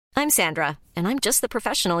I'm Sandra, and I'm just the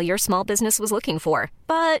professional your small business was looking for.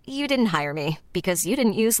 But you didn't hire me because you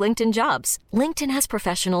didn't use LinkedIn Jobs. LinkedIn has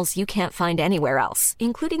professionals you can't find anywhere else,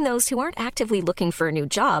 including those who aren't actively looking for a new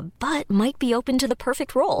job, but might be open to the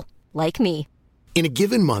perfect role, like me. In a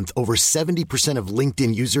given month, over 70% of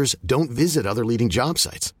LinkedIn users don't visit other leading job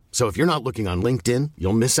sites. So if you're not looking on LinkedIn,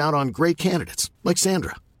 you'll miss out on great candidates like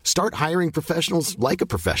Sandra. Start hiring professionals like a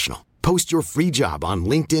professional. Post your free job on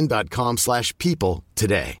linkedin.com/people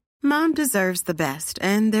today. Mom deserves the best,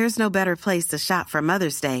 and there's no better place to shop for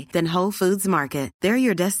Mother's Day than Whole Foods Market. They're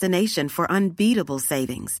your destination for unbeatable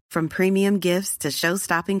savings, from premium gifts to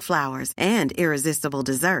show-stopping flowers and irresistible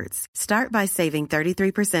desserts. Start by saving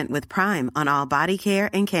 33% with Prime on all body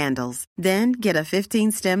care and candles. Then get a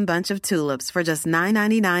 15-stem bunch of tulips for just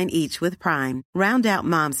 $9.99 each with Prime. Round out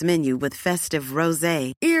Mom's menu with festive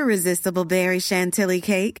rosé, irresistible berry chantilly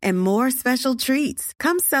cake, and more special treats.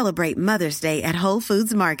 Come celebrate Mother's Day at Whole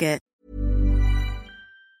Foods Market.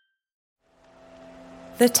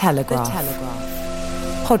 The Telegraph.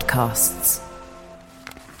 Podcasts.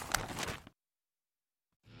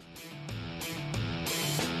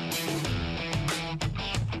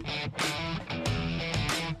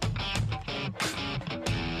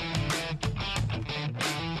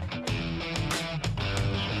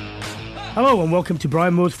 Hello and welcome to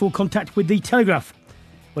Brian Moore's Full Contact with The Telegraph.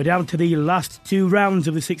 We're down to the last two rounds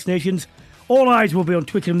of the Six Nations. All eyes will be on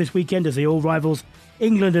Twickenham this weekend as the old rivals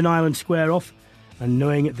England and Ireland square off, and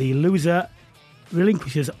knowing the loser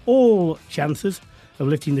relinquishes all chances of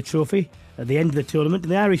lifting the trophy at the end of the tournament.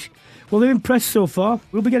 And the Irish, well, they're impressed so far.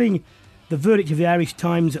 We'll be getting the verdict of the Irish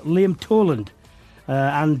Times' Liam Toland,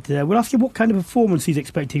 and we'll ask him what kind of performance he's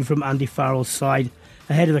expecting from Andy Farrell's side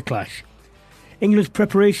ahead of the clash. England's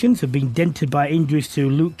preparations have been dented by injuries to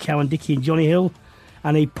Luke Cowan-Dickie and Johnny Hill,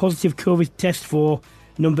 and a positive COVID test for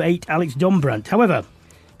number 8 Alex Dombrandt. However,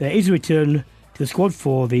 there is a return to the squad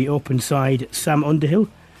for the open side Sam Underhill.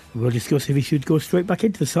 We'll discuss if he should go straight back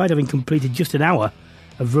into the side, having completed just an hour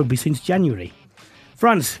of rugby since January.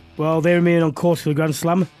 France, well, they remain on course for the Grand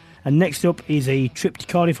Slam, and next up is a trip to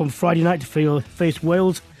Cardiff on Friday night to face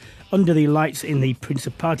Wales under the lights in the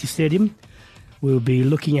Principality Stadium. We'll be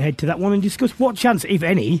looking ahead to that one and discuss what chance, if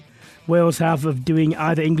any, Wales have of doing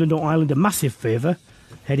either England or Ireland a massive favour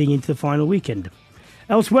heading into the final weekend.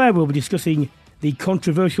 Elsewhere, we'll be discussing the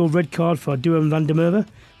controversial red card for Duhan van der Merwe,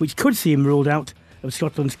 which could see him ruled out of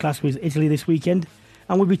Scotland's clash with Italy this weekend.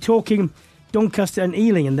 And we'll be talking Doncaster and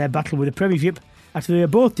Ealing and their battle with the Premiership after they are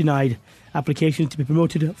both denied applications to be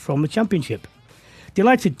promoted from the Championship.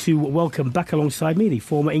 Delighted to welcome back alongside me the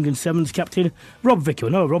former England Sevens captain, Rob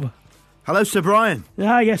Vickman. Hello, Rob. Hello, Sir Brian.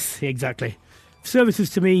 Yes, exactly. Services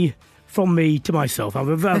to me, from me to myself.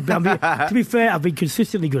 To be fair, I've been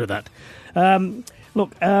consistently good at that.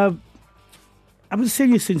 Look, I've been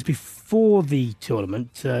seeing you since before the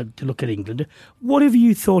tournament to look at England. What have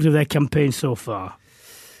you thought of their campaign so far?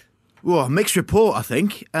 Well, mixed report, I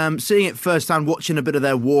think. Seeing it firsthand, watching a bit of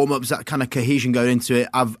their warm-ups, that kind of cohesion going into it,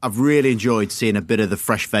 I've really enjoyed seeing a bit of the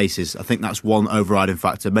fresh faces. I think that's one overriding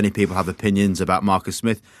factor. Many people have opinions about Marcus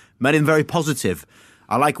Smith, many of them very positive.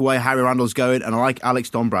 I like the way Harry Randall's going, and I like Alex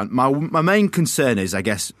Dombrandt. My main concern is, I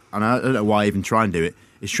guess, and I don't know why I even try and do it,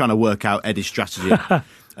 is trying to work out Eddie's strategy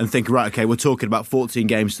and think, right, okay, we're talking about 14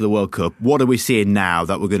 games to the World Cup. What are we seeing now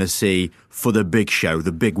that we're going to see for the big show,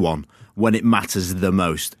 the big one, when it matters the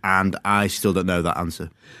most? And I still don't know that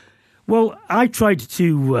answer. Well, I tried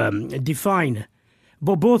to define,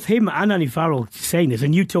 but both him and Andy Farrell saying this,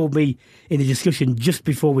 and you told me in the discussion just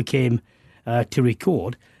before we came to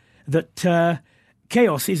record that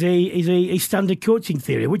chaos is a standard coaching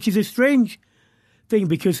theory, which is a strange thing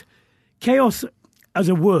because chaos as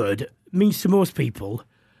a word means to most people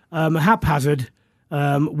haphazard,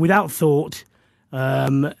 without thought,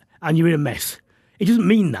 and you're in a mess. It doesn't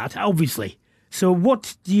mean that, obviously. So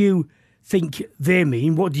what do you think they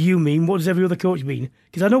mean? What do you mean? What does every other coach mean?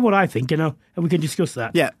 Because I know what I think, and we can discuss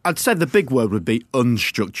that. Yeah, I'd say the big word would be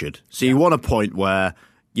unstructured. So you want a point where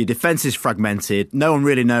your defence is fragmented, no one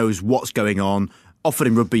really knows what's going on. Often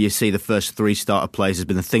in rugby, you see the first three starter plays has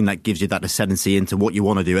been the thing that gives you that ascendancy into what you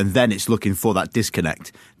want to do, and then it's looking for that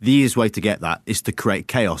disconnect. The easiest way to get that is to create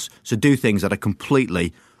chaos. So do things that are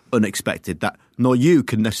completely unexpected, that nor you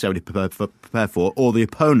can necessarily prepare for, or the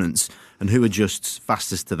opponents, and who adjusts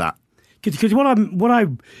fastest to that. Because what I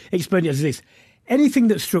explained it as this: anything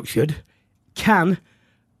that's structured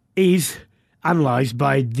is analysed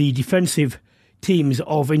by the defensive teams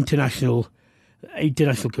of international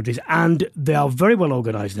countries, and they are very well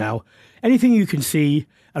organised now. Anything you can see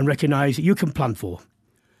and recognise, you can plan for.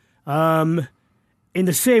 In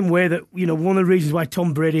the same way that, one of the reasons why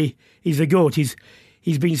Tom Brady is the GOAT is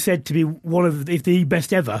he's been said to be one of the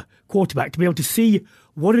best ever quarterback, to be able to see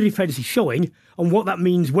what a defence is showing and what that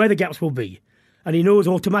means, where the gaps will be. And he knows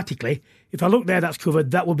automatically, if I look there, that's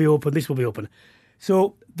covered, that will be open, this will be open.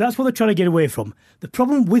 So that's what they're trying to get away from. The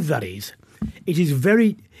problem with that is, it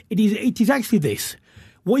is actually this.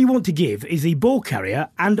 What you want to give is the ball carrier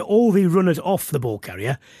and all the runners off the ball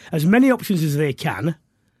carrier as many options as they can,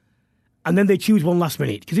 and then they choose one last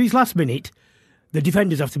minute. Because if it's last minute, the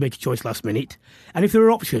defenders have to make a choice last minute. And if there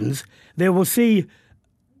are options, they will see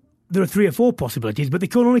there are 3 or 4 possibilities, but they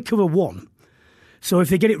can only cover one. So if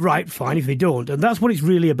they get it right, fine. If they don't, and that's what it's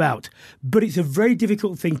really about. But it's a very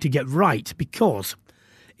difficult thing to get right, because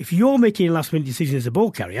if you're making a last-minute decision as a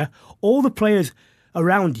ball carrier, all the players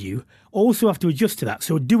around you also have to adjust to that.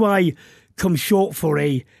 So do I come short for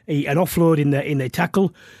an offload in the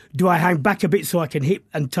tackle? Do I hang back a bit so I can hit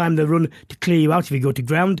and time the run to clear you out if you go to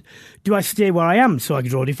ground? Do I stay where I am so I can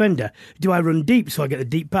draw a defender? Do I run deep so I get the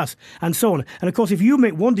deep pass? And so on. And of course, if you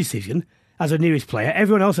make one decision as a nearest player,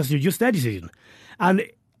 everyone else has to adjust their decision. And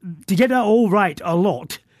to get that all right a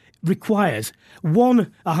lot requires,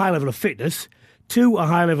 1, a high level of fitness, 2, a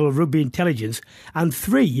high level of rugby intelligence, and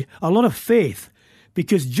 3, a lot of faith.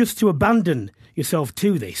 Because just to abandon yourself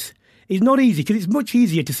to this is not easy, because it's much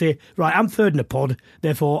easier to say, right, I'm third in a pod,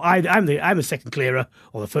 therefore I'm the second clearer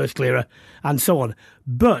or the first clearer, and so on.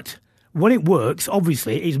 But when it works,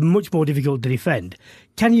 obviously, it's much more difficult to defend.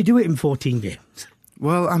 Can you do it in 14 games?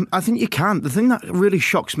 Well, I think you can. The thing that really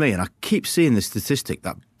shocks me, and I keep seeing this statistic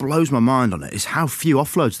that blows my mind on it, is how few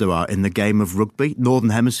offloads there are in the game of rugby, Northern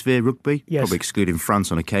Hemisphere rugby, yes. Probably excluding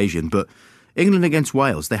France on occasion. But England against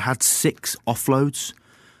Wales, they had 6 offloads.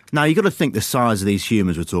 Now, you've got to think the size of these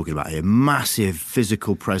humans we're talking about here. Massive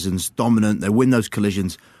physical presence, dominant, they win those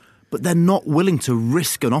collisions, but they're not willing to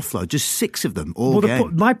risk an offload. Just 6 of them all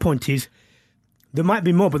game. My point is, there might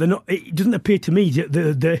be more, but they're not. It doesn't appear to me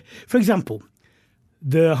that for example,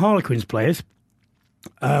 the Harlequins players,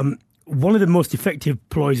 one of the most effective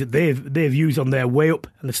ploys that they've used on their way up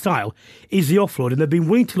and the style is the offload, and they've been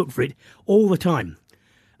willing to look for it all the time.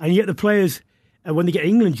 And yet the players, when they get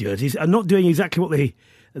England jerseys, are not doing exactly what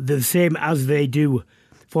the same as they do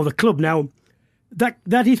for the club. Now,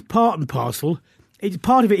 that is part and parcel.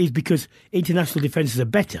 Part of it is because international defences are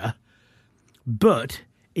better, but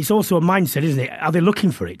it's also a mindset, isn't it? Are they looking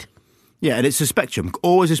for it? Yeah, and it's a spectrum.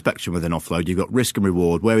 Always a spectrum with an offload. You've got risk and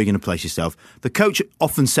reward. Where are you going to place yourself? The coach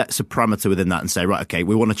often sets a parameter within that and say, right, okay,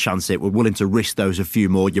 we want to chance it. We're willing to risk those a few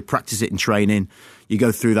more. You practice it in training. You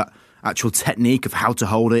go through that actual technique of how to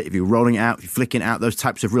hold it, if you're rolling it out, if you're flicking it out, those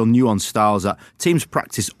types of real nuanced styles that teams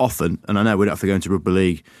practice often. And I know we don't have to go into rugby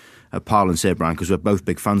league parlance here, Brian, because we're both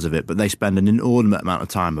big fans of it, but they spend an inordinate amount of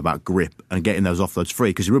time about grip and getting those offloads free,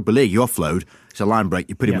 because in rugby league, you offload, it's a line break,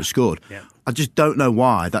 you're pretty much scored. Yeah. I just don't know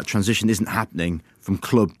why that transition isn't happening from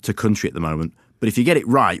club to country at the moment. But if you get it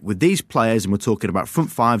right with these players, and we're talking about front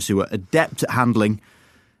fives who are adept at handling,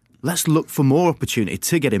 let's look for more opportunity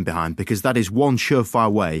to get in behind, because that is one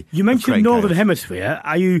surefire way. You mentioned Northern Hemisphere.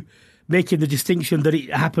 Are you making the distinction that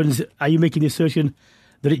it happens? Are you making the assertion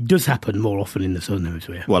that it does happen more often in the Southern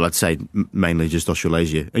Hemisphere? Well, I'd say mainly just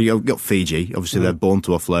Australasia. You've got Fiji. Obviously, they're born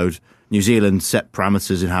to offload. New Zealand set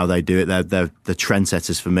parameters in how they do it. They're the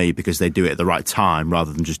trendsetters for me, because they do it at the right time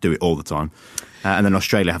rather than just do it all the time. And then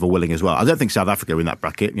Australia have a willing as well. I don't think South Africa are in that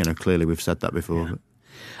bracket. Clearly we've said that before.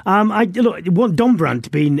 Yeah. Look, Don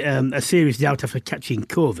Brandt being a serious doubt after catching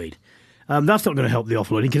COVID, that's not going to help the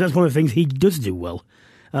offloading, because that's one of the things he does do well.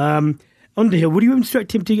 Underhill, would you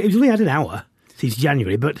instruct him to? He's only had an hour since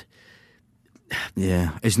January, but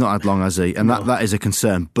yeah, it's not had long, has he? And that is a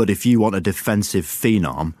concern. But if you want a defensive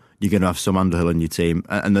phenom, you're going to have some Underhill in your team.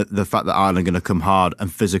 And the fact that Ireland are going to come hard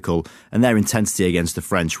and physical, and their intensity against the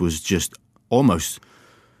French was just almost,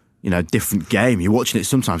 a different game. You're watching it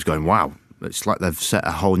sometimes going, wow, it's like they've set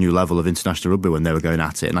a whole new level of international rugby when they were going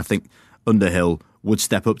at it. And I think Underhill would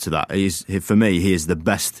step up to that. For me, he is the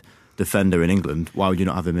best defender in England. Why would you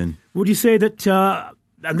not have him in? Would you say that,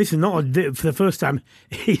 and this is not for the first time,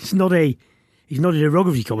 he's not a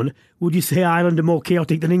derogatory comment, would you say Ireland are more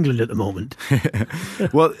chaotic than England at the moment?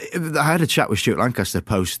 Well, I had a chat with Stuart Lancaster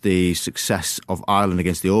post the success of Ireland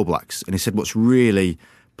against the All Blacks, and he said what's really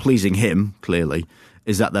pleasing him, clearly,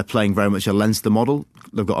 is that they're playing very much a Leinster model.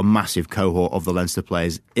 They've got a massive cohort of the Leinster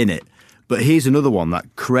players in it. But here's another one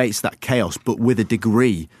that creates that chaos, but with a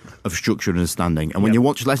degree of structure and understanding. And when you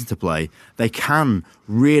watch Leinster play, they can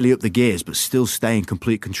really up the gears, but still stay in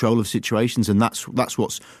complete control of situations. And that's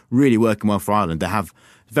what's really working well for Ireland. They have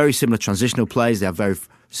very similar transitional plays. They have very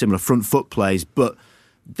similar front foot plays, but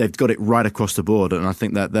they've got it right across the board. And I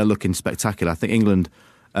think that they're looking spectacular. I think England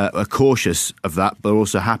are cautious of that, but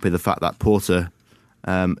also happy the fact that Porter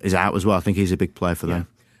is out as well. I think he's a big player for them.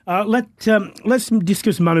 Let's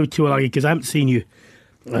discuss Manu Tuilagi, because I haven't seen you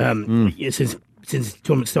since the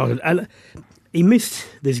tournament started. He missed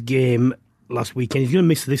this game last weekend. He's going to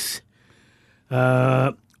miss this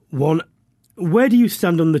one. Where do you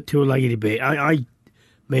stand on the Tuilagi debate? I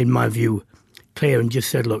made my view clear and just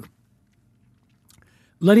said, look,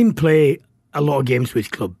 let him play a lot of games for his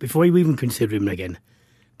club before you even consider him again,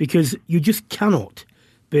 because you just cannot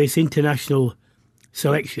base international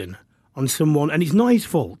selection on someone, and it's not his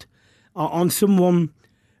fault, on someone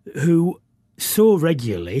who so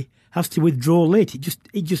regularly has to withdraw late.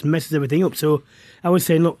 It just messes everything up. So I would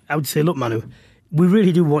say, look, Manu, we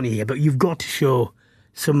really do want you here, but you've got to show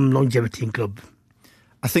some longevity in club.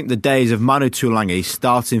 I think the days of Manu Tuilagi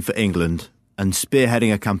starting for England and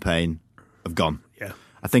spearheading a campaign have gone. Yeah.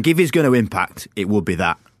 I think if he's going to impact, it would be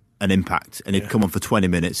that, an impact, and he'd come on for 20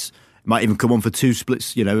 minutes. Might even come on for 2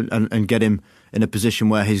 splits, and get him in a position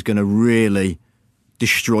where he's going to really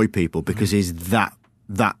destroy people, because he's that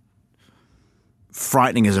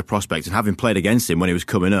frightening as a prospect. And having played against him when he was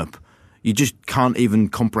coming up, you just can't even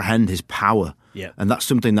comprehend his power. Yeah. And that's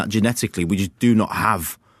something that genetically we just do not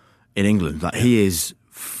have in England. He is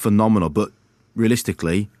phenomenal, but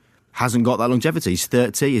realistically hasn't got that longevity. He's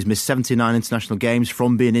 30, he's missed 79 international games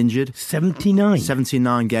from being injured. 79?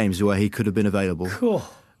 79 games where he could have been available. Cool.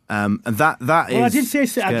 And that is I did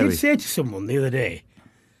scary. say to someone the other day,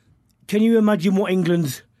 can you imagine what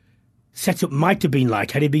England's setup might have been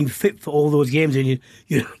like had he been fit for all those games, and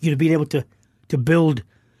you'd have been able to build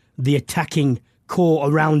the attacking core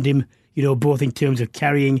around him, both in terms of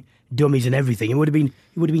carrying dummies and everything. It would have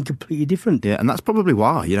been completely different. Yeah, and that's probably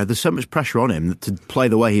why. There's so much pressure on him to play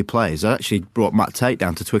the way he plays. I actually brought Matt Tate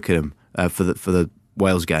down to Twickenham for the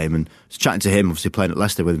Wales game, and was chatting to him, obviously playing at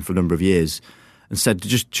Leicester with him for a number of years, and said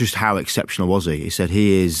just how exceptional was he. He said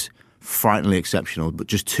he is frighteningly exceptional, but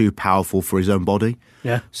just too powerful for his own body.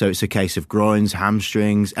 Yeah. So it's a case of groins,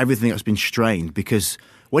 hamstrings, everything that's been strained. Because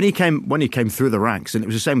when he came through the ranks, and it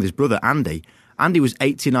was the same with his brother Andy. Andy was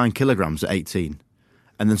 89 kilograms at 18,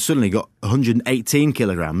 and then suddenly got 118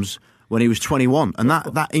 kilograms when he was 21. And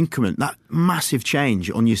that increment, that massive change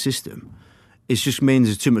on your system, it just means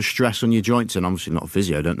there's too much stress on your joints. And obviously not a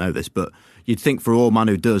physio, I don't know this, but you'd think for all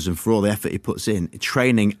Manu does and for all the effort he puts in,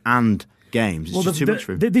 training and games, it's just too much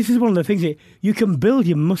for him. This is one of the things that you can build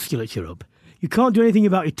your musculature up. You can't do anything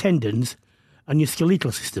about your tendons and your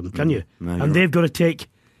skeletal system, can you? No, and they've got to take,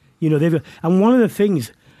 and one of the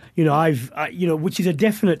things, which is a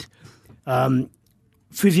definite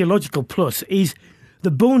physiological plus, is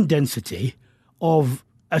the bone density of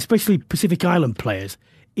especially Pacific Island players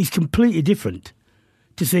is completely different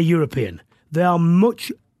to, say, European. They are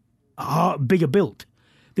much bigger built.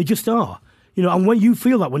 They just are. And when you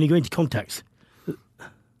feel that when you go into contacts.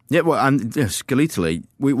 Yeah, well, and skeletally,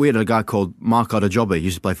 we had a guy called Mark Odajobi, he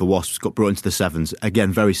used to play for Wasps, got brought into the Sevens.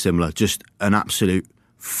 Again, very similar, just an absolute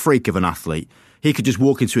freak of an athlete. He could just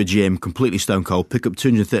walk into a gym, completely stone cold, pick up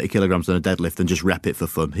 230 kilograms on a deadlift and just rep it for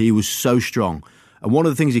fun. He was so strong. And one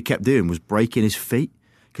of the things he kept doing was breaking his feet.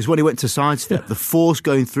 Because when he went to sidestep, the force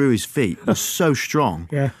going through his feet was so strong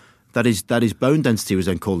that his bone density was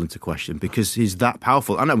then called into question, because he's that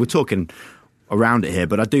powerful. I know we're talking around it here,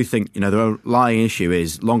 but I do think, the underlying issue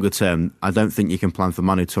is, longer term, I don't think you can plan for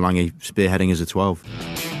Manu Tuilagi spearheading as a 12.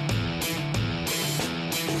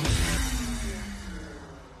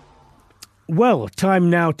 Well, time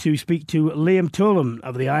now to speak to Liam Tolan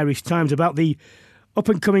of the Irish Times about the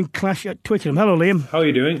up-and-coming clash at Twickenham. Hello, Liam. How are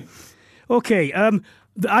you doing? OK,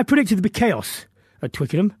 I predicted there'd be chaos at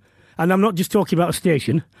Twickenham, and I'm not just talking about a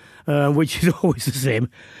station, which is always the same,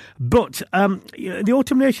 but the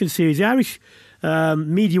Autumn Nations series, the Irish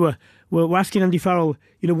media were asking Andy Farrell,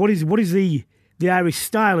 what is the Irish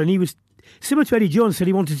style, and he was similar to Eddie Jones, said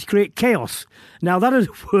he wanted to create chaos. Now, that is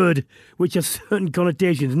a word which has certain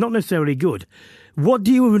connotations, not necessarily good. What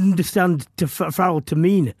do you understand Farrell to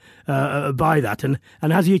mean by that, and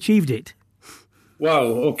has he achieved it? Wow,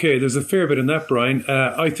 okay, there's a fair bit in that, Brian.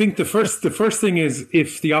 I think the first thing is,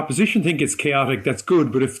 if the opposition think it's chaotic, that's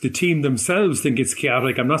good. But if the team themselves think it's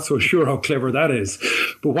chaotic, I'm not so sure how clever that is.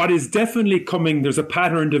 But what is definitely coming, there's a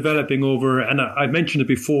pattern developing over, and I mentioned it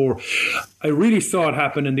before, I really saw it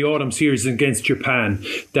happen in the autumn series against Japan,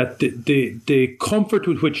 that the comfort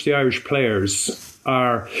with which the Irish players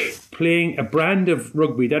are playing a brand of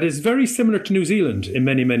rugby that is very similar to New Zealand in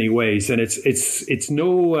many, many ways, and it's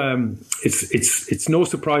no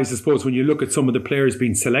surprise, I suppose, when you look at some of the players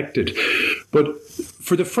being selected. But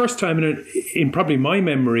for the first time in probably my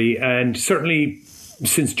memory, and certainly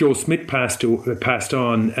since Joe Smith passed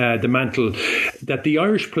on the mantle, that the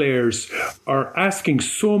Irish players are asking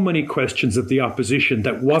so many questions of the opposition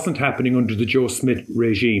that wasn't happening under the Joe Smith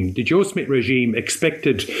regime. The Joe Smith regime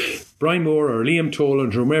expected Brian Moore or Liam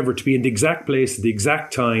Toland or whoever to be in the exact place at the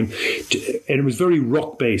exact time, and it was very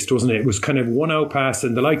ruck-based, wasn't it? It was kind of one-out pass,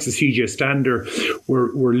 and the likes of CJ Stander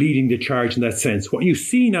were leading the charge in that sense. What you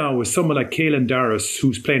see now is someone like Caelan Darras,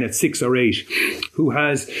 who's playing at 6 or 8,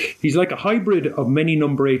 he's like a hybrid of many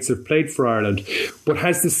number 8s that have played for Ireland, but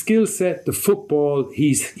has the skill set, the football.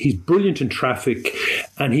 He's brilliant in traffic,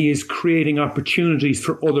 and he is creating opportunities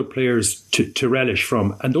for other players to relish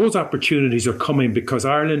from. And those opportunities are coming because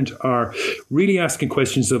Ireland are really asking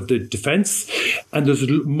questions of the defence, and there's a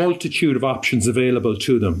multitude of options available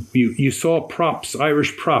to them. You saw props,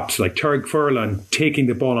 Irish props like Tariq Furlan taking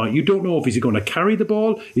the ball on. You don't know if he's going to carry the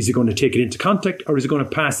ball, is he going to take it into contact, or is he going to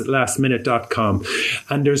pass it lastminute.com.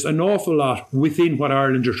 And there's an awful lot within what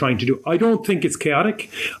Ireland are trying to do. I don't think it's chaotic.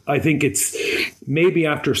 I think it's maybe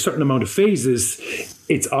after a certain amount of phases,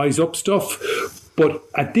 it's eyes up stuff. But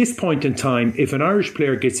at this point in time, if an Irish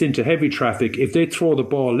player gets into heavy traffic, if they throw the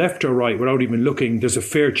ball left or right without even looking, there's a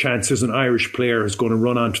fair chance there's an Irish player who's going to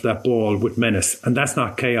run onto that ball with menace. And that's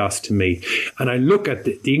not chaos to me. And I look at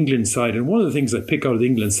the England side, and one of the things I pick out of the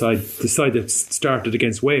England side, the side that started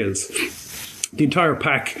against Wales, the entire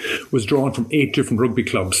pack was drawn from 8 different rugby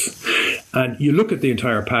clubs. And you look at the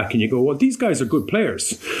entire pack and you go, well, these guys are good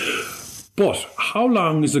players. But how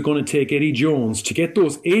long is it going to take Eddie Jones to get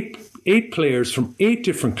those eight players from 8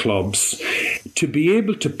 different clubs to be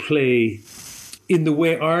able to play in the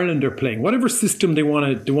way Ireland are playing, whatever system they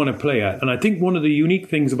want to play at? And I think one of the unique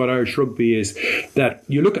things about Irish rugby is that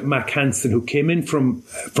you look at Mac Hansen, who came in from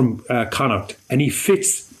Connacht, and he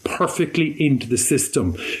fits perfectly into the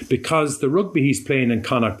system because the rugby he's playing in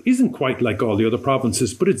Connacht isn't quite like all the other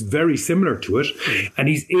provinces, but it's very similar to it, and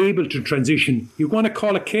he's able to transition. You want to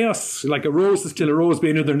call it chaos, like a rose is still a rose by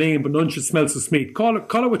another name, but none should smell so sweet. Call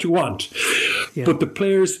it what you want. Yeah. But the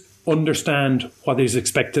players understand what is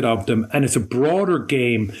expected of them, and it's a broader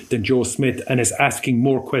game than Joe Smith, and is asking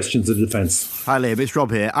more questions of the defence. Hi Liam, it's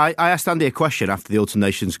Rob here. I asked Andy a question after the Autumn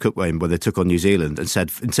Nations Cup game where they took on New Zealand and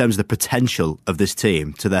said, in terms of the potential of this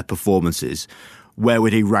team to their performances, where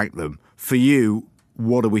would he rank them? For you,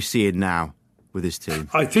 what are we seeing now with his team?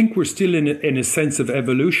 I think we're still in a sense of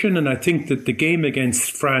evolution, and I think that the game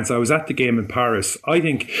against France, I was at the game in Paris, I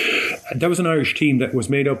think that was an Irish team that was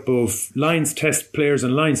made up of Lions Test players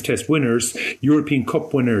and Lions Test winners, European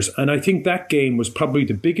Cup winners, and I think that game was probably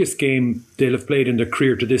the biggest game they'll have played in their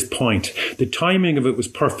career to this point. The timing of it was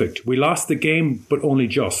perfect. We lost the game, but only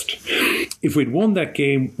just. If we'd won that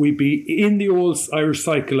game, we'd be in the old Irish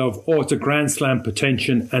cycle of, it's a Grand Slam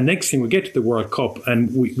potential, and next thing we get to the World Cup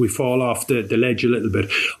and we fall off the ledge a little bit.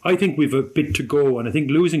 I think we've a bit to go, and I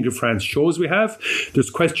think losing to France shows we have.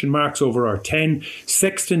 There's question marks over our 10.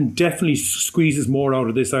 Sexton definitely squeezes more out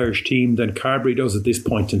of this Irish team than Carberry does at this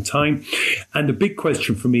point in time. And the big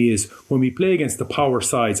question for me is when we play against the power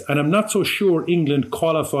sides, and I'm not so sure England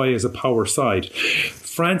qualify as a power side.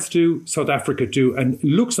 France do, South Africa do, and it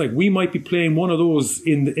looks like we might be playing one of those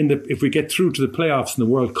in the if we get through to the playoffs in the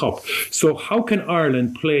World Cup. So how can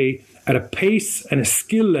Ireland play at a pace and a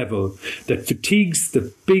skill level that fatigues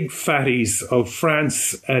the big fatties of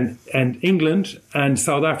France and England and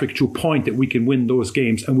South Africa to a point that we can win those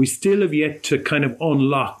games? And we still have yet to kind of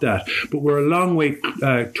unlock that, but we're a long way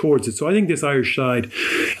towards it. So I think this Irish side,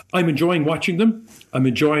 I'm enjoying watching them. I'm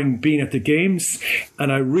enjoying being at the games,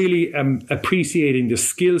 and I really am appreciating the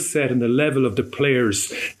skill set and the level of the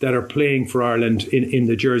players that are playing for Ireland in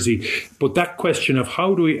the jersey. But that question of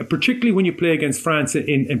how do we, particularly when you play against France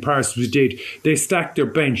in Paris, as we did, they stacked their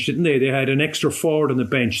bench, didn't they? They had an extra forward on the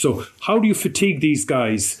bench. So how do you fatigue these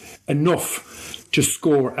guys enough to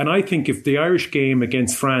score? And I think if the Irish game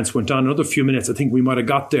against France went on another few minutes, I think we might have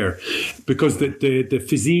got there, because the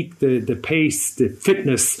physique, the pace, the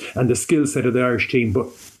fitness and the skill set of the Irish team. But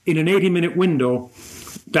in an 80-minute window,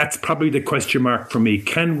 that's probably the question mark for me.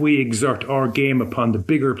 Can we exert our game upon the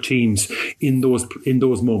bigger teams in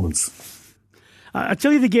those moments? I'll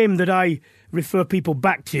tell you the game that I refer people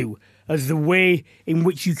back to as the way in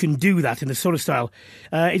which you can do that in the sort of style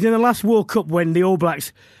is in the last World Cup when the All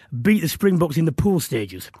Blacks beat the Springboks in the pool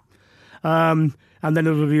stages. And then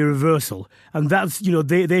it'll be a reversal. And that's,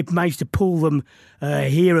 they've managed to pull them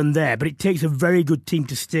here and there, but it takes a very good team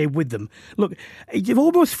to stay with them. Look, it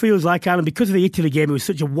almost feels like Ireland, because of the Italy game, it was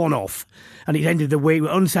such a one-off, and it ended the way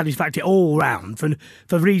unsatisfactory all round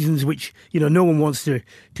for reasons which, no one wants to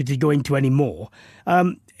go into anymore.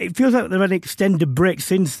 It feels like they've had an extended break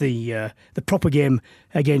since the proper game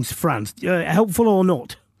against France. Helpful or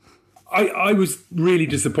not? I was really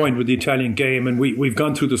disappointed with the Italian game, and we've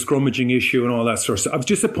gone through the scrummaging issue and all that sort of stuff. I was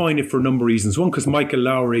disappointed for a number of reasons. One, because Michael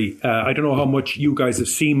Lowry, I don't know how much you guys have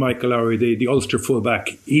seen Michael Lowry, the Ulster fullback.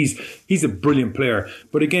 He's a brilliant player.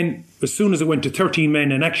 But again, as soon as it went to 13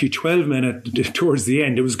 men and actually 12 men towards the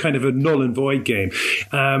end, it was kind of a null and void game.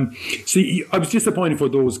 So I was disappointed for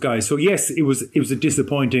those guys. So yes, it was a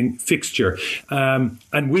disappointing fixture.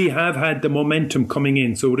 And we have had the momentum coming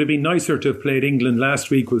in. So it would have been nicer to have played England last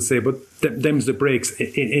week, we'll say, but them's the breaks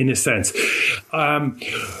in a sense.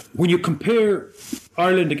 When you compare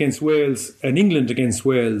Ireland against Wales and England against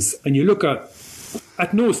Wales, and you look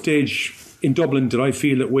at no stage in Dublin did I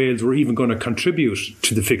feel that Wales were even going to contribute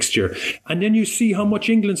to the fixture, and then you see how much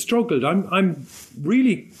England struggled. I'm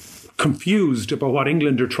really confused about what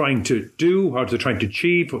England are trying to do, how they're trying to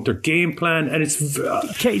achieve, what their game plan, and it's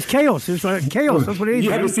chaos. It's like chaos. That's what it is.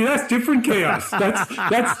 Yeah, but see, that's different chaos.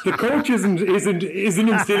 That's the coach isn't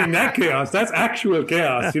instilling that chaos. That's actual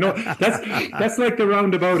chaos. You know, that's like the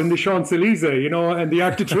roundabout in the Champs Elysees. You know, and the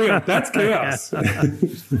Arc de Triomphe. That's chaos.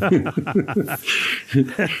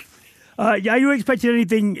 Are you expecting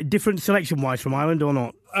anything different selection-wise from Ireland or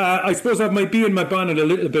not? I suppose I might be in my bonnet a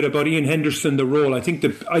little bit about Ian Henderson, the role. I think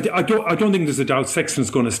that I don't think there's a doubt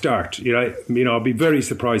Sexton's going to start. You know, I'll be very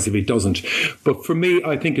surprised if he doesn't. But for me,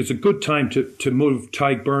 I think it's a good time to move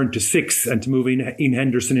Tadhg Byrne to 6 and to move Ian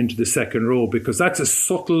Henderson into the second row, because that's a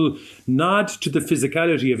subtle nod to the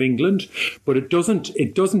physicality of England, but it doesn't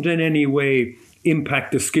in any way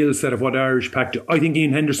impact the skill set of what Irish packed. I think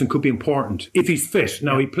Ian Henderson could be important if he's fit.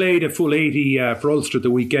 Now, he played a full 80 for Ulster the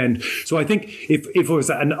weekend, so I think if it was,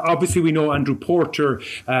 and obviously we know Andrew Porter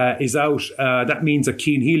is out, that means that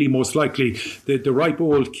Cian Healy most likely, the ripe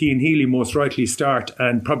old Cian Healy most likely start,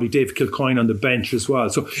 and probably Dave Kilcoyne on the bench as well.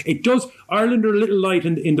 So it does, Ireland are a little light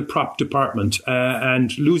in the prop department,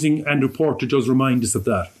 and losing Andrew Porter does remind us of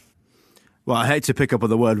that. Well, I hate to pick up on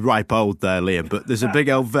the word ripe old there, Liam, but there's a big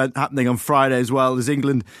event happening on Friday as well. There's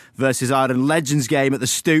England versus Ireland, Legends game at the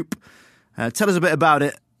Stoop. Tell us a bit about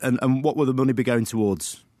it and what will the money be going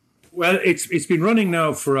towards? Well, it's been running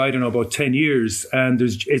now for, I don't know, about 10 years, and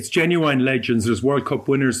it's genuine legends. There's World Cup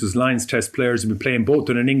winners, there's Lions Test players who've been playing both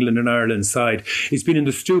on an England and Ireland side. It's been in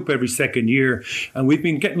the Stoop every second year, and we've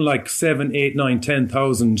been getting like 7, 8, 9,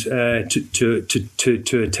 10,000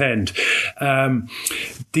 to attend.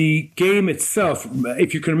 The game itself,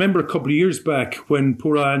 if you can remember a couple of years back when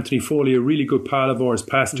poor Anthony Foley, a really good pal of ours,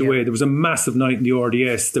 passed away, there was a massive night in the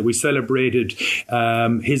RDS that we celebrated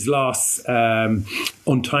his loss,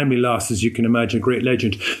 untimely loss, as you can imagine, a great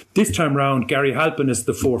legend. This time round, Gary Halpin is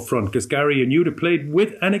the forefront, because Gary and you'd have played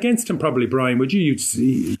with and against him probably, Brian, would you?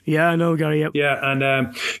 Yeah, I know Gary. Yep. Yeah,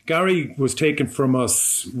 and Gary was taken from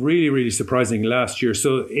us really, really surprisingly last year.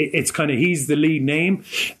 So it's kind of, he's the lead name.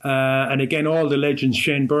 And again, all the legends,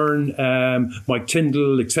 Shane Byrne, Mike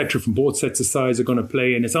Tyndall, etc., from both sets of sides are going to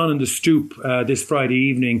play. And it's on in the Stoop this Friday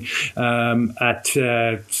evening at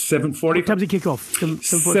 7:40. What time does it kick off?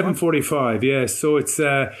 7:45, yeah. So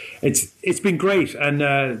it's been great, and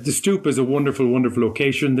the Stoop is a wonderful, wonderful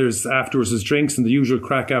location. There's drinks and the usual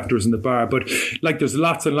crack afterwards in the bar, but like there's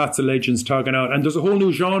lots and lots of legends togging out, and there's a whole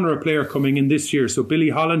new genre of player coming in this year. So Billy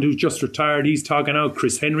Holland, who's just retired, he's togging out.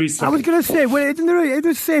 Chris Henry's. I was going to say, well, isn't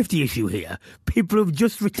there a safety issue here? People who've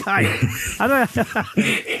just retired.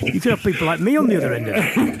 You could have people like me on the other end of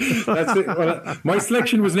it. That's it. Well, my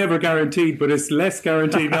selection was never guaranteed, but it's less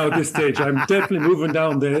guaranteed now at this stage. I'm definitely moving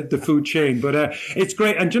down the food chain, but it's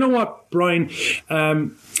great. And do you know what, Brian?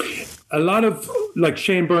 A lot of, like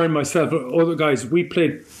Shane Byrne, myself, other guys, we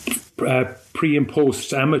played pre and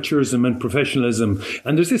post amateurism and professionalism,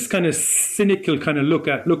 and there's this kind of cynical kind of look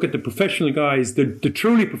at the professional guys, the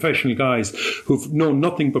truly professional guys who've known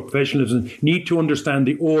nothing but professionalism, need to understand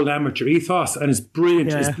the old amateur ethos, and it's brilliant.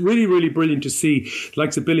 Yeah. It's really, really brilliant to see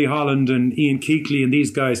likes of Billy Holland and Ian Keighley and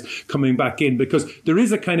these guys coming back in, because there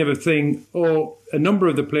is a kind of a thing, a number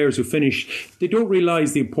of the players who finish, they don't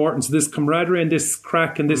realise the importance of this camaraderie and this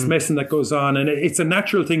crack and this messing that goes on, and it's a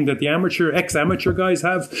natural thing that the ex-amateur guys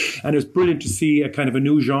have, and it's brilliant to see a kind of a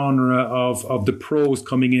new genre of the pros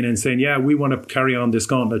coming in and saying, yeah, we want to carry on this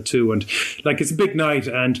gauntlet too. And like, it's a big night,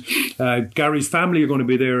 and Gary's family are going to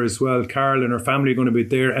be there as well. Carol and her family are going to be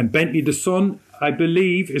there, and Bentley the son, I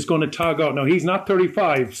believe, is going to tog out. Now, he's not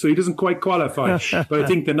 35, so he doesn't quite qualify, but I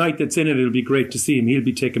think the night that's in it, it'll be great to see him. He'll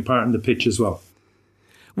be taking part in the pitch as well.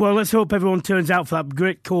 Well, let's hope everyone turns out for that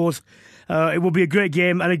great cause. It will be a great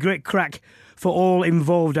game and a great crack for all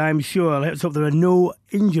involved, I'm sure. Let's hope there are no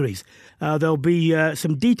injuries. There'll be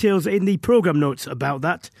some details in the programme notes about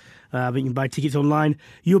that. You can buy tickets online.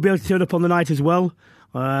 You'll be able to turn up on the night as well.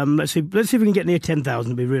 Let's see if we can get near 10,000.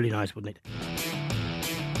 It'd be really nice, wouldn't it?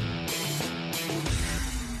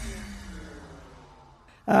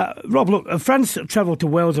 Rob, look, France travelled to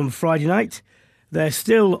Wales on Friday night. They're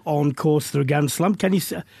still on course for a Grand Slam. Can you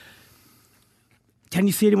see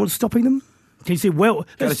anyone stopping them? Can you see Wales?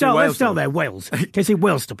 Let's start there. Wales. Can you see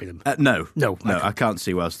Wales stopping them? No. Okay. I can't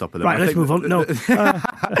see Wales stopping them. Right, let's move on. No.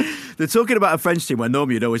 They're talking about a French team where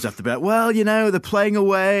normally you'd always have to be like, well, they're playing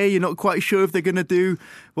away. You're not quite sure if they're going to do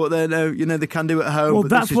what they can do at home. Well,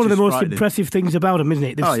 that's one of the most impressive things about them, isn't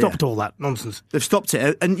it? They've stopped all that nonsense. They've stopped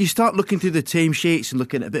it. And you start looking through the team sheets and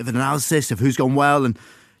looking at a bit of an analysis of who's gone well, and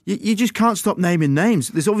you just can't stop naming names.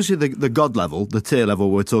 There's obviously the God level, the tier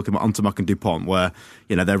level we're talking about, Antomac and Dupont, where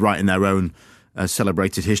they're writing their own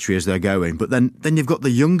celebrated history as they're going. But then you've got the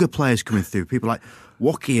younger players coming through, people like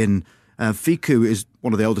Woki and Ficou is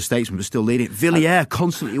one of the older statesmen, but still leading. Villiers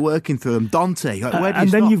constantly working through them. Dante,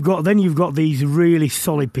 you've got these really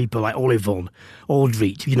solid people like Olivon,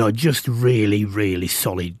 Aldrit. Just really, really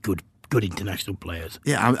solid, good international players.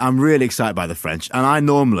 Yeah, I'm really excited by the French, and I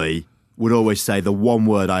normally would always say the one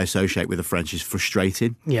word I associate with the French is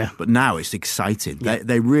frustrating. Yeah. But now it's exciting. Yeah.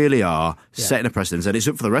 They really are setting a precedence, and it's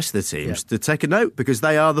up for the rest of the teams to take a note, because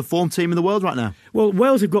they are the form team in the world right now. Well,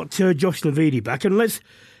 Wales have got Josh Navidi back, and let's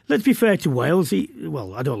be fair to Wales.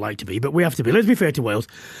 I don't like to be, but we have to be. Let's be fair to Wales.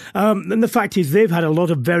 And the fact is, they've had a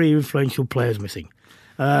lot of very influential players missing.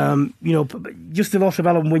 Just the loss of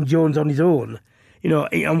Alan Wynne-Jones on his own,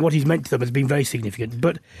 and what he's meant to them has been very significant.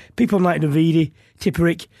 But people like Navidi,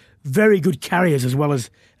 Tipperick, very good carriers as well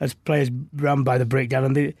as players run by the breakdown,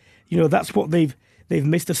 and that's what they've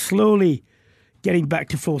missed. Are slowly getting back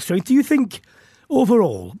to full strength. Do you think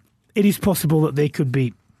overall it is possible that they could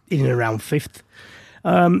be in and around fifth?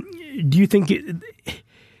 Do you think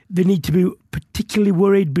they need to be particularly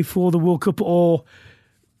worried before the World Cup, or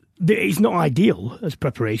it's not ideal as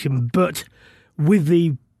preparation, but with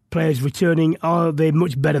the players returning, are they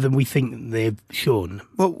much better than we think they've shown?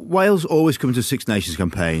 Well, Wales always come to a Six Nations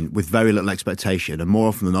campaign with very little expectation, and more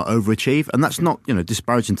often than not overachieve, and that's not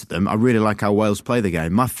disparaging to them. I really like how Wales play the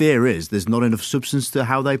game. My fear is there's not enough substance to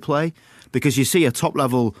how they play, because you see a top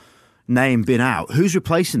level name being out, who's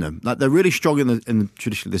replacing them? Like, they're really strong in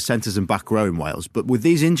traditionally the centres and back row in Wales, but with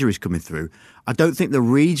these injuries coming through, I don't think the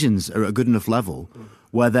regions are at a good enough level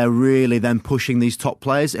where they're really then pushing these top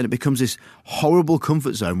players, and it becomes this horrible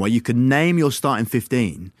comfort zone where you can name your starting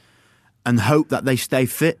 15 and hope that they stay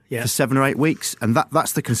fit for 7 or 8 weeks, and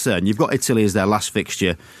that's the concern. You've got Italy as their last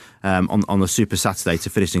fixture on the Super Saturday to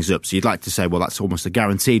finish things up, so you'd like to say, well, that's almost a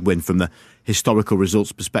guaranteed win from the historical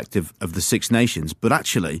results perspective of the Six Nations, but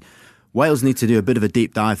actually Wales need to do a bit of a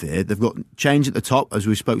deep dive here. They've got change at the top, as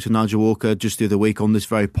we spoke to Nigel Walker just the other week on this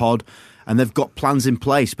very pod, and they've got plans in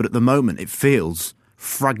place, but at the moment it feels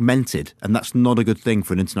fragmented, and that's not a good thing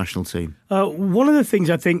for an international team. One of the things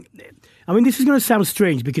I think, this is going to sound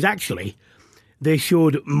strange, because actually they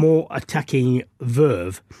showed more attacking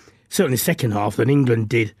verve, certainly second half, than England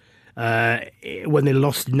did when they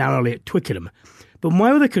lost narrowly at Twickenham. But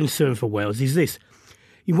my other concern for Wales is this: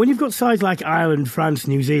 when you've got sides like Ireland, France,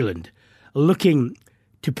 New Zealand looking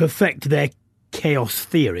to perfect their chaos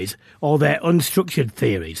theories or their unstructured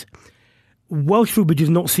theories, Welsh rugby does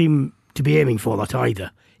not seem to be aiming for that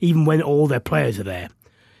either, even when all their players are there.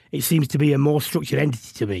 It seems to be a more structured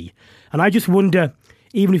entity to me. And I just wonder,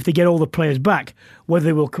 even if they get all the players back, whether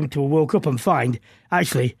they will come to a World Cup and find,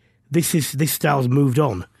 actually, this style's moved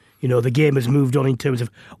on. The game has moved on in terms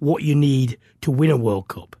of what you need to win a World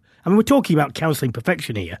Cup. We're talking about counselling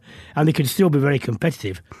perfection here, and they can still be very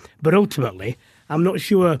competitive. But ultimately, I'm not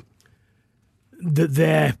sure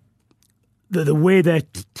that the way their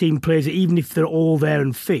team plays, even if they're all there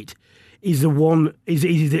and fit, is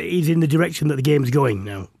in the direction that the game's going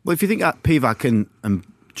now. Well, if you think at Pivac and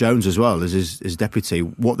Jones as well as his deputy,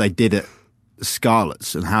 what they did at the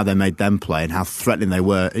Scarlets and how they made them play and how threatening they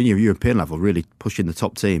were at European level, really pushing the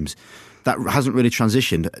top teams, that hasn't really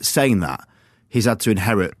transitioned. Saying that, he's had to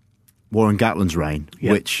inherit Warren Gatland's reign,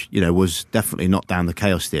 which was definitely not down the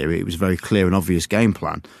chaos theory. It was a very clear and obvious game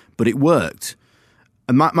plan, but it worked.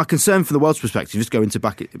 And my concern from the Welsh perspective, just going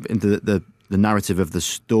back into the narrative of the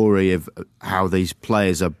story of how these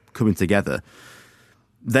players are coming together,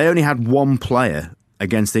 they only had one player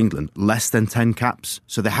against England, less than 10 caps.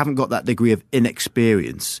 So they haven't got that degree of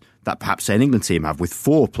inexperience that perhaps say an England team have with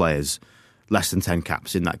 4 players less than 10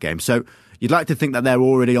 caps in that game. So you'd like to think that they're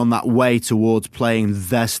already on that way towards playing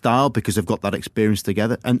their style because they've got that experience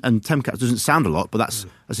together. And 10 caps doesn't sound a lot, but that's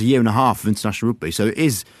a year and a half of international rugby. So it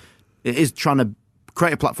is trying to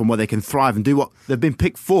create a platform where they can thrive and do what they've been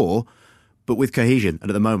picked for, but with cohesion. And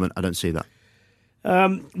at the moment, I don't see that.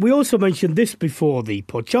 We also mentioned this before the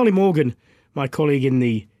pod. Charlie Morgan, my colleague in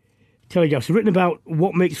the Telegraph, has written about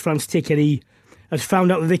what makes France tick, and he has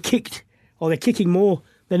found out that they're kicking more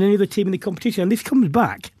than any other team in the competition. And this comes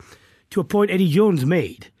back to a point Eddie Jones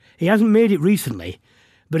made. He hasn't made it recently,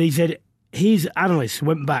 but he said his analysts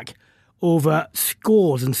went back over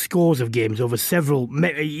scores and scores of games over several,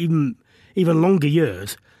 even longer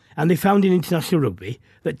years, and they found in international rugby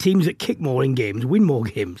that teams that kick more in games win more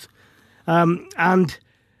games. And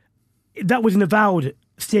that was an avowed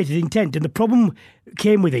stated intent. And the problem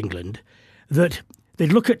came with England that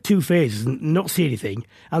they'd look at two phases and not see anything,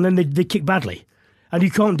 and then they'd kick badly. And you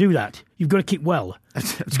can't do that. You've got to kick well.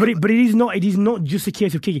 But it is not just a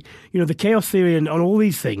case of kicking. The chaos theory and all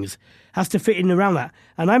these things has to fit in around that.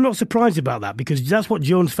 And I'm not surprised about that, because that's what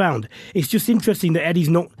Jones found. It's just interesting that Eddie's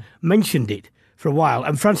not mentioned it for a while,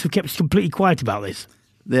 and France have kept completely quiet about this.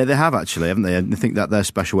 Yeah, they have actually, haven't they? And I think that their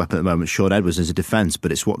special weapon at the moment, Sean Edwards, is a defence,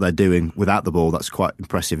 but it's what they're doing without the ball that's quite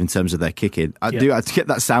impressive in terms of their kicking. I had to get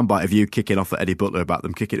that soundbite of you kicking off at Eddie Butler about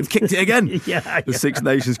them kicking. They've kicked it again. The Six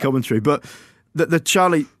Nations commentary. But the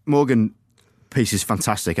Charlie Morgan piece is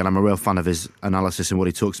fantastic, and I'm a real fan of his analysis and what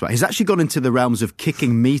he talks about. He's actually gone into the realms of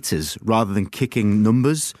kicking metres rather than kicking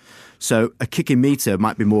numbers. So a kicking metre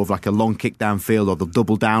might be more of like a long kick downfield, or they'll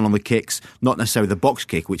double down on the kicks, not necessarily the box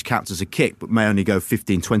kick, which counts as a kick, but may only go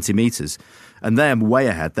 15, 20 metres. And they're way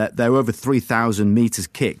ahead. They're over 3,000 metres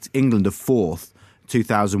kicked. England are fourth,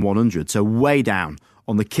 2,100. So way down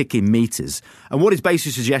on the kicking metres. And what he's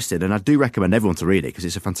basically suggested, and I do recommend everyone to read it because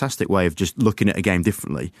it's a fantastic way of just looking at a game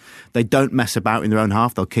differently, they don't mess about in their own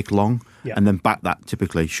half. They'll kick long and then back that,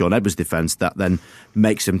 typically Sean Edwards' defence, that then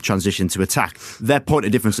makes them transition to attack. Their point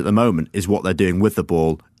of difference at the moment is what they're doing with the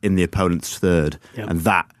ball in the opponent's third. And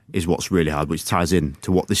that is what's really hard, which ties in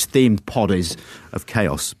to what this themed pod is of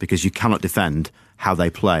chaos, because you cannot defend how they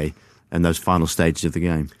play in those final stages of the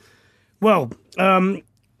game. Well,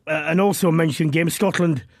 and also mentioned game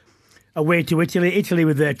Scotland away to Italy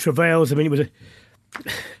with their travails. I mean,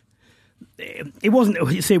 it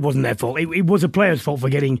wasn't their fault. It was a player's fault for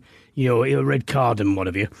getting a red card and what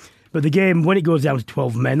have you. But the game, when it goes down to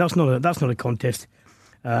 12 men, that's not a contest,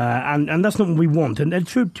 and that's not what we want. And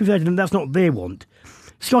true, that's not what they want.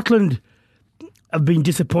 Scotland have been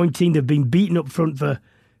disappointing. They've been beaten up front for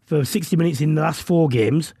 60 minutes in the last four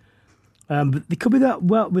games. But they could be that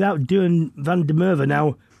well without doing Van der Merwe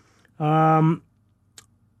now.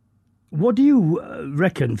 What do you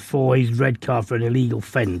reckon for his red card for an illegal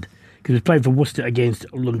fend? Because he's playing for Worcester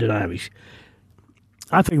against London Irish.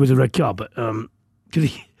 I think it was a red card, but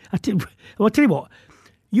because I'll tell you what,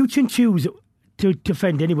 you can choose to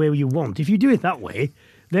fend any way you want. If you do it that way,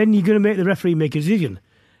 then you're going to make the referee make a decision.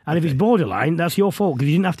 And if it's borderline, that's your fault because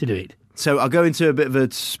you didn't have to do it. So I'll go into a bit of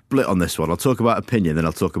a split on this one. I'll talk about opinion, then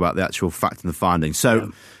I'll talk about the actual fact and the findings.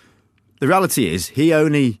 So the reality is he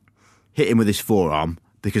only hit him with his forearm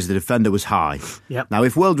because the defender was high. Now,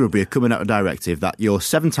 if World Rugby are coming out a directive that you're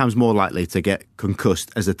 7 times more likely to get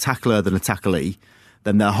concussed as a tackler than a tacklee,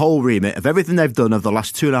 then their whole remit of everything they've done over the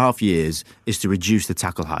last 2.5 years is to reduce the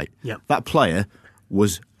tackle height. That player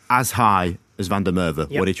was as high as Van der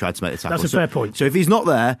Merwe when he tried to make the tackle. That's a fair point. So if he's not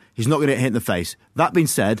there, he's not going to get hit in the face. That being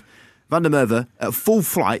said, Van der Merwe at full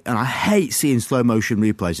flight, and I hate seeing slow motion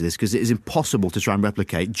replays of this because it is impossible to try and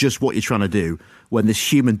replicate just what you're trying to do when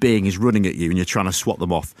this human being is running at you and you're trying to swat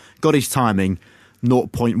them off. Got his timing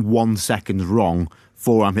 0.1 seconds wrong,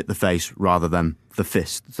 forearm hit the face rather than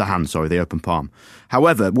the open palm.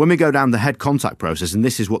 However, when we go down the head contact process, and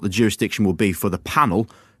this is what the jurisdiction will be for the panel,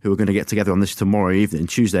 who are going to get together on this tomorrow evening,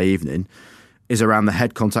 Tuesday evening, is around the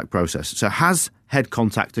head contact process. So has head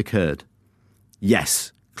contact occurred?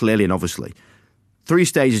 Yes. Clearly and obviously. 3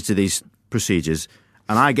 stages to these procedures,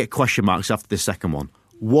 and I get question marks after this second one.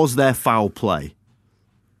 Was there foul play?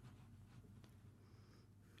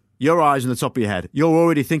 Your eyes on the top of your head. You're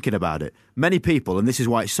already thinking about it. Many people, and this is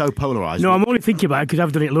why it's so polarised. No, I'm only thinking about it because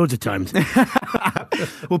I've done it loads of times.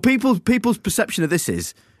 Well, people's perception of this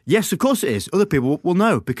is, yes, of course it is. Other people will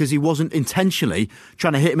know because he wasn't intentionally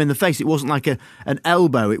trying to hit him in the face. It wasn't like an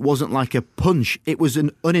elbow. It wasn't like a punch. It was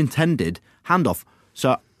an unintended handoff.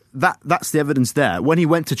 So that's the evidence there. When he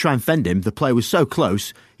went to try and fend him, the player was so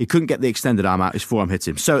close, he couldn't get the extended arm out, his forearm hit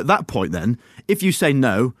him. So at that point then, if you say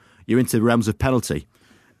no, you're into the realms of penalty.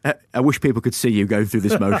 I wish people could see you going through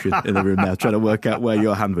this motion in the room now, trying to work out where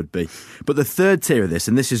your hand would be. But the third tier of this,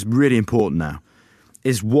 and this is really important now,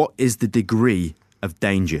 is what is the degree of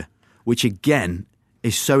danger, which again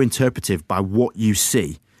is so interpretive by what you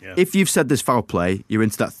see. If you've said there's foul play, you're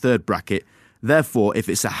into that third bracket. Therefore, if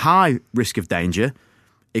it's a high risk of danger,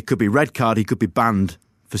 it could be red card, he could be banned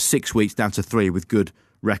for 6 weeks down to 3 with good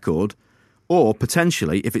record. Or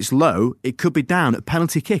potentially, if it's low, it could be down at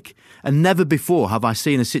penalty kick. And never before have I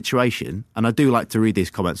seen a situation, and I do like to read these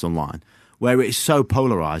comments online, where it's so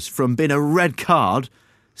polarised from being a red card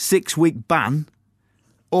 6-week ban,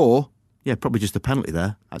 or, probably just a penalty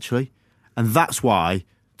there, actually. And that's why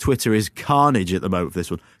Twitter is carnage at the moment for this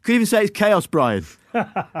one. Could even say it's chaos, Brian.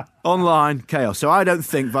 Online chaos. So I don't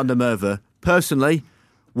think Van der Merwe, personally,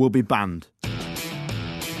 will be banned.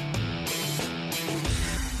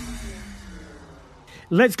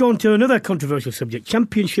 Let's go on to another controversial subject.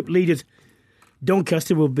 Championship leaders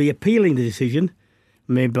Doncaster will be appealing the decision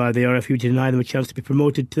made by the RFU to deny them a chance to be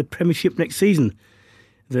promoted to the Premiership next season.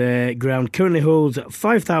 The ground currently holds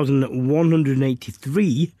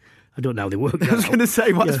 5,183. I don't know how they work. I was going to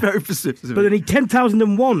say, that's very specific. But they need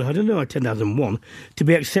 10,001, I don't know, 10,001, to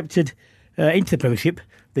be accepted into the Premiership.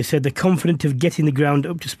 They said they're confident of getting the ground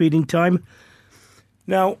up to speed in time.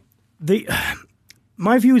 Now,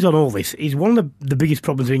 my views on all this is one of the biggest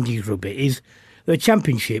problems of English rugby is the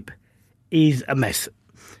Championship is a mess.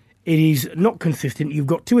 It is not consistent. You've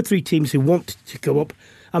got 2 or 3 teams who want to go up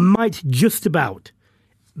and might just about,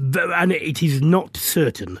 and it is not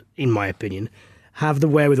certain, in my opinion, have the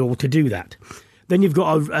wherewithal to do that. Then you've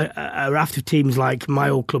got a raft of teams like my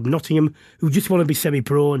old club Nottingham who just want to be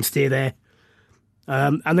semi-pro and stay there.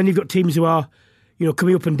 And then you've got teams who are,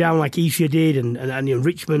 coming up and down like Esher did, and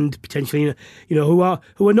Richmond potentially, who are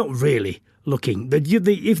not really looking.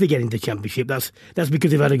 If they get into the Championship, that's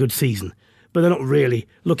because they've had a good season, but they're not really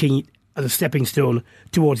looking as a stepping stone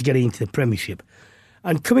towards getting into the Premiership.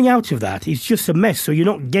 And coming out of that is just a mess. So you're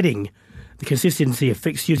not getting the consistency of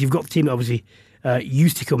fixtures. You've got the team that obviously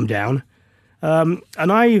used to come down, and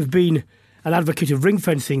I've been an advocate of ring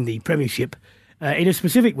fencing the Premiership in a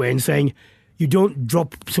specific way, and saying you don't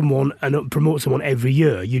drop someone and promote someone every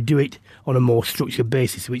year. You do it on a more structured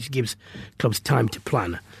basis, which gives clubs time to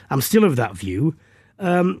plan. I'm still of that view.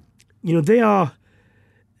 They are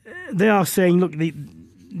saying, look,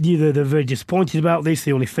 they're very disappointed about this.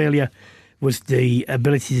 The only failure was the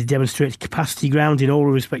ability to demonstrate capacity grounds in all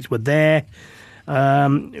respects were there.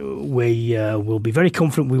 We will be very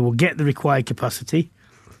confident we will get the required capacity.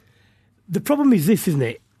 The problem is this, isn't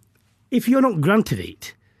it? If you're not granted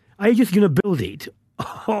it, are you just going to build it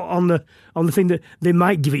on the thing that they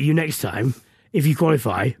might give it you next time if you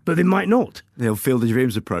qualify, but they might not? They'll feel the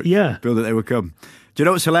dreams approach. Yeah. Build it, they will come. Do you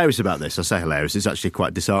know what's hilarious about this? I say hilarious, it's actually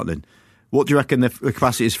quite disheartening. What do you reckon the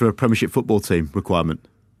capacity is for a Premiership football team requirement?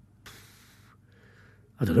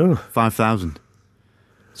 I don't know. 5,000.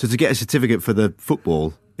 So to get a certificate for the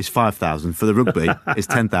football is 5,000. For the rugby, it's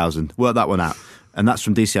 10,000. Work that one out. And that's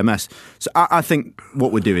from DCMS. So I think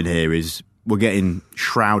what we're doing here is we're getting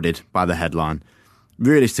shrouded by the headline.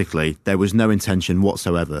 Realistically, there was no intention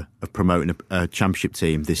whatsoever of promoting a Championship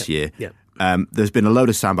team this year. Yep. There's been a load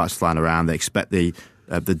of soundbites flying around. They expect the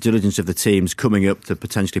diligence of the teams coming up to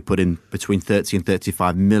potentially put in between £30 and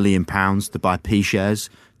 £35 million to buy P shares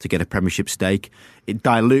to get a Premiership stake. It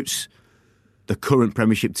dilutes the current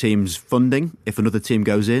Premiership team's funding if another team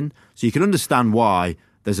goes in. So you can understand why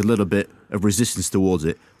there's a little bit of resistance towards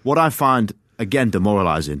it. What I find, again,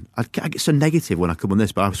 demoralising, I get so negative when I come on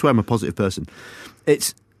this, but I swear I'm a positive person.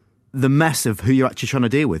 It's the mess of who you're actually trying to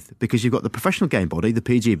deal with, because you've got the professional game body, the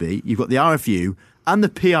PGB, you've got the RFU and the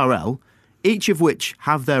PRL, each of which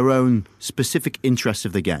have their own specific interests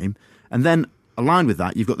of the game. And then aligned with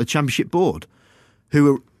that, you've got the Championship Board,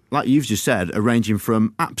 who are, like you've just said, are ranging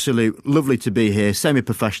from absolute lovely to be here,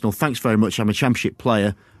 semi-professional, thanks very much, I'm a Championship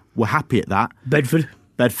player, we're happy at that.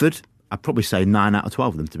 Bedford, I'd probably say 9 out of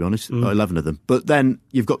 12 of them, to be honest, or 11 of them. But then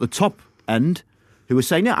you've got the top end who are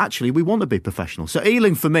saying, no, actually, we want to be professional. So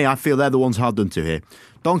Ealing, for me, I feel they're the ones hard done to here.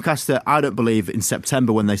 Doncaster, I don't believe in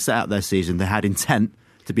September when they set out their season, they had intent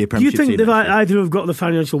to be a Premiership team. Do you think they've either have got the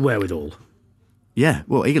financial wherewithal? Yeah,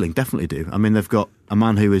 well, Ealing definitely do. I mean, they've got a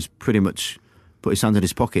man who has pretty much put his hands in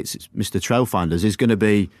his pockets. It's Mr. Trailfinders is going to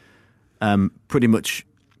be pretty much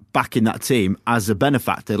backing that team as a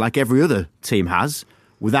benefactor, like every other team has,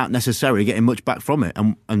 without necessarily getting much back from it.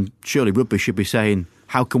 And surely rugby should be saying,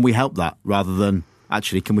 how can we help that, rather than,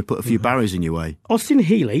 actually, can we put a few barriers in your way? Austin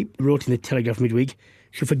Healy wrote in the Telegraph midweek,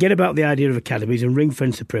 should forget about the idea of academies and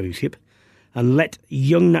ring-fence the Premiership and let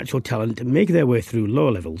young natural talent make their way through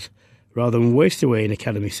lower levels rather than waste away in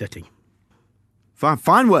academy setting.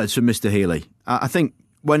 Fine words from Mr. Healy. I think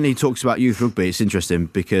when he talks about youth rugby, it's interesting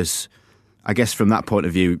because I guess from that point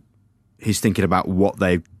of view, he's thinking about what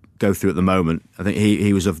they go through at the moment. I think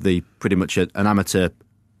he was of the pretty much an amateur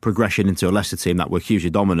progression into a lesser team that were hugely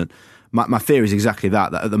dominant. My fear is exactly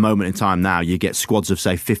that at the moment in time now, you get squads of,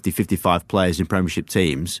 say, 50, 55 players in Premiership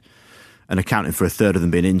teams, and accounting for a third of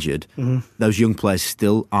them being injured, those young players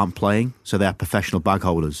still aren't playing, so they are professional bag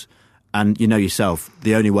holders. And you know yourself,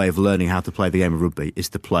 the only way of learning how to play the game of rugby is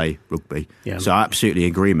to play rugby. Yeah. So I absolutely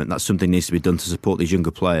in agreement. That's something that needs to be done to support these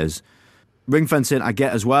younger players. ring fencing, I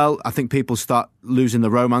get as well. I think people start losing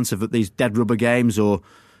the romance of these dead rubber games, or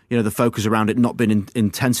the focus around it not being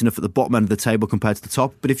intense enough at the bottom end of the table compared to the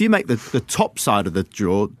top. But if you make the top side of the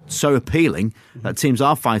draw so appealing that teams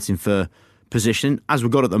are fighting for position, as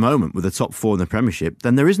we've got at the moment with the top 4 in the Premiership,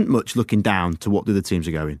 then there isn't much looking down to what the other teams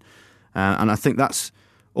are going. And I think that's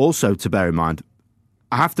also to bear in mind.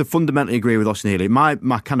 I have to fundamentally agree with Austin Healey. My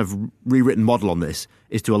kind of rewritten model on this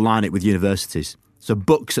is to align it with universities. So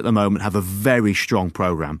Bucks at the moment have a very strong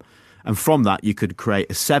programme. And from that, you could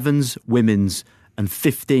create a 7s, women's and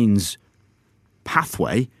 15s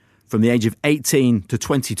pathway from the age of 18 to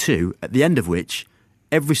 22, at the end of which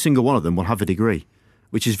every single one of them will have a degree,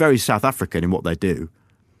 which is very South African in what they do.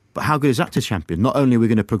 But how good is that to champion? Not only are we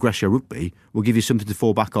going to progress your rugby, we'll give you something to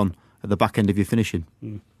fall back on at the back end of your finishing.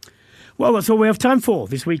 Well, that's all we have time for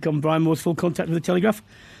this week on Brian Moore's Full Contact with the Telegraph.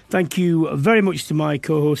 Thank you very much to my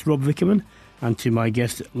co-host Rob Vickerman and to my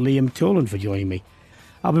guest Liam Toland for joining me.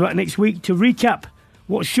 I'll be back next week to recap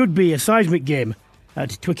what should be a seismic game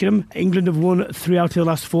at Twickenham. England have won 3 out of the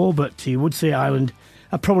last 4, but you would say Ireland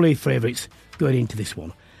are probably favourites going into this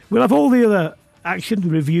one. We'll have all the other action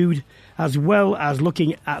reviewed, as well as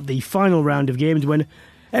looking at the final round of games when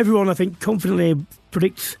everyone, I think, confidently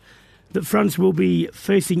predicts that France will be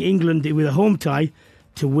facing England with a home tie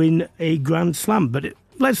to win a Grand Slam. But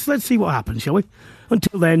let's see what happens, shall we?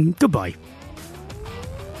 Until then, goodbye.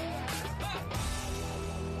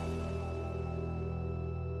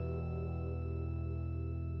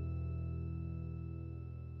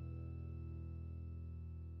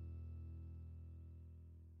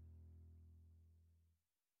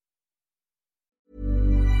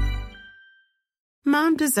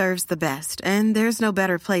 Mom deserves the best, and there's no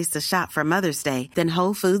better place to shop for Mother's Day than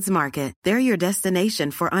Whole Foods Market. They're your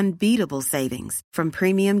destination for unbeatable savings, from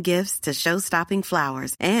premium gifts to show-stopping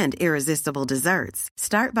flowers and irresistible desserts.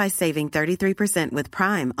 Start by saving 33% with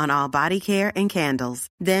Prime on all body care and candles.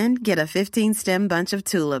 Then get a 15-stem bunch of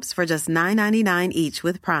tulips for just $9.99 each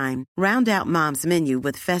with Prime. Round out Mom's menu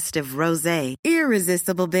with festive rosé,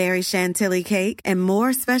 irresistible berry chantilly cake, and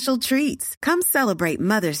more special treats. Come celebrate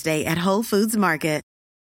Mother's Day at Whole Foods Market.